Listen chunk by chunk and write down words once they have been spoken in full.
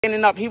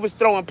standing up, he was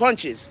throwing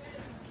punches.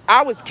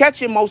 I was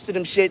catching most of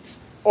them shits,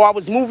 or I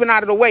was moving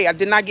out of the way. I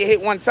did not get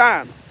hit one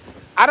time.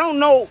 I don't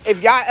know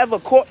if y'all ever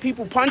caught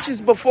people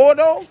punches before,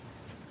 though.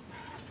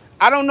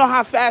 I don't know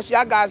how fast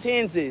y'all guys'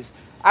 hands is.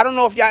 I don't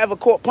know if y'all ever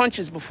caught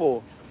punches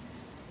before.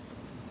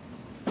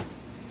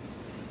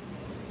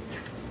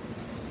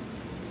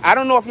 I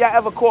don't know if y'all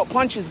ever caught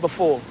punches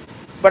before.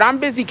 But I'm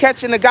busy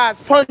catching the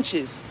guy's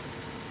punches.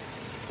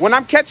 When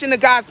I'm catching the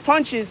guy's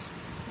punches,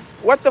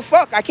 what the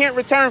fuck? I can't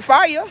return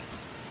fire.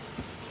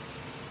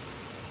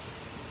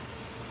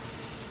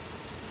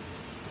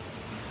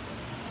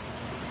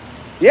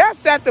 Yeah, I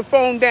sat the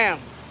phone down.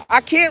 I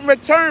can't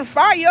return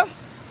fire.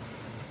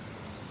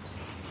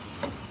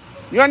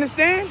 You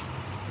understand?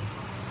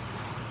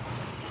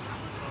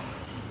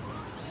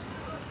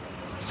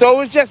 So it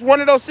was just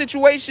one of those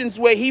situations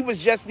where he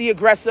was just the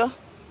aggressor.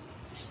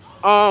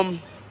 I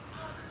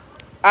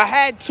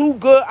had two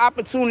good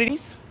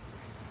opportunities.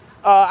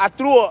 I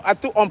threw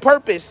on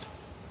purpose.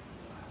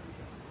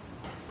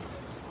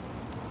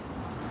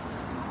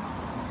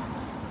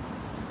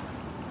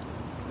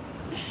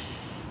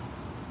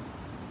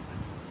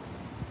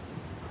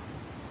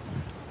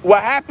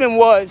 What happened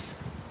was,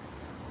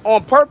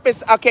 on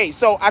purpose, okay,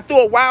 so I threw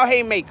a wild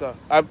haymaker,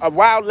 a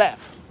wild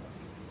left,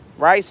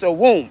 right? So,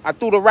 boom, I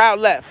threw the wild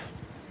left.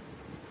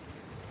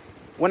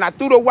 When I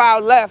threw the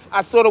wild left, I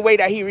saw the way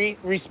that he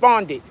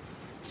responded.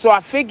 So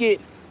I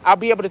figured I'll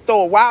be able to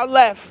throw a wild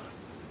left,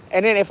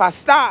 and then if I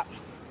stop,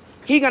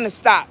 he gonna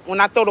stop when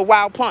I throw the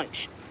wild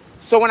punch.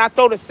 So when I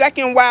throw the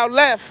second wild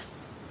left,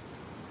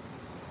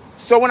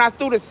 when I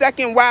threw the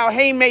second wild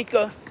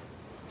haymaker,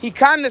 he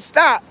kind of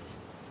stopped.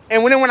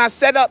 And when I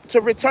set up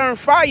to return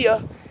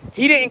fire,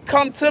 he didn't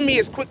come to me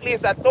as quickly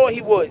as I thought he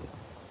would.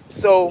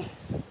 So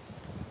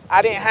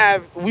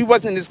we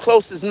wasn't as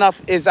close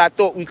enough as I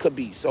thought we could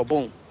be. So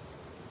boom.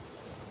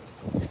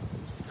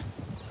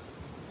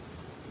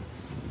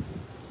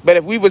 But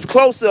if we was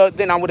closer,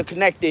 then I would have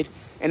connected.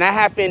 And that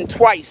happened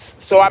twice.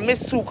 So I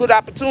missed two good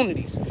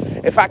opportunities.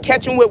 If I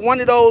catch him with one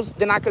of those,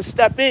 then I could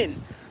step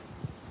in.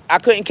 I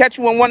couldn't catch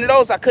him with one of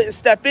those, I couldn't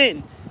step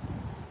in.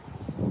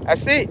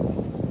 That's it.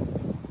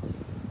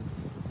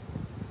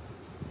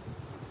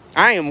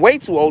 I am way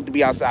too old to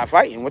be outside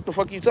fighting. What the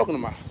fuck are you talking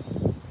about?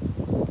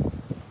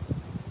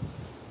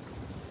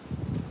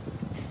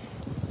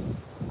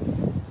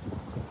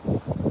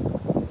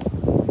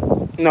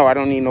 No, I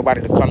don't need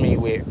nobody to come in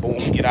with,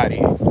 boom, get out of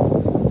here.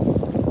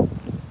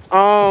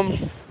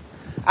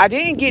 I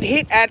didn't get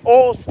hit at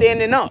all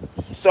standing up.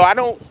 So I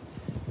don't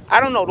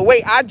know. The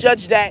way I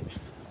judge that,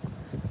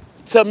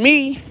 to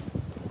me,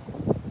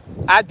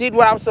 I did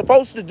what I was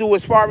supposed to do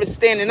as far as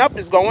standing up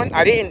is going.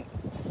 I didn't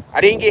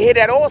get hit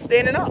at all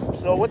standing up.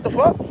 So what the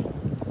fuck?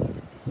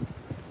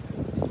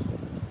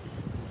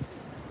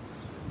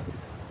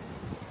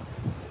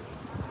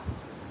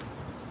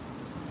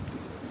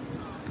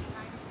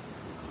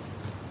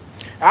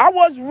 I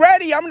was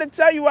ready. I'm going to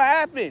tell you what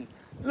happened.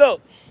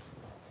 Look.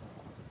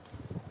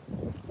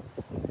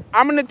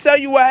 I'm going to tell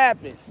you what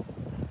happened.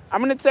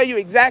 I'm going to tell you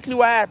exactly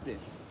what happened.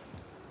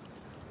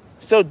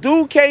 So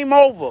dude came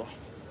over.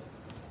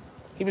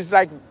 He was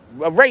like,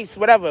 a race,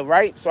 whatever,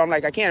 right? So I'm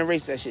like, I can't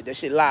erase that shit. That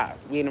shit live.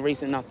 We ain't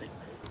erasing nothing.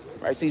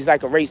 Right? So he's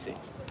like, erase it.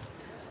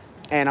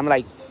 And I'm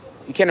like,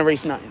 you can't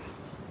erase nothing.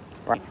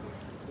 Right?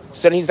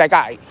 So then he's like,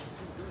 all right.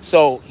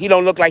 So he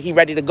don't look like he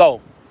ready to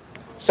go.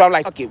 So I'm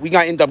like, fuck it. We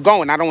gonna end up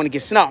going. I don't want to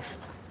get snuffed.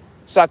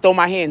 So I throw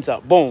my hands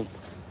up. Boom.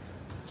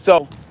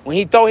 So when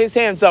he throw his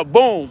hands up,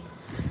 boom.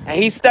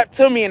 And he stepped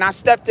to me and I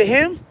stepped to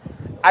him.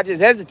 I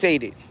just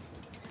hesitated.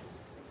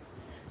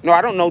 No,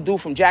 I don't know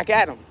dude from Jack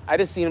Adam. I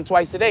just seen him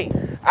twice today.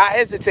 I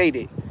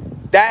hesitated.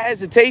 That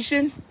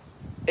hesitation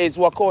is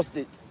what caused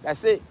it.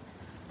 That's it.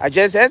 I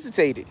just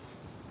hesitated.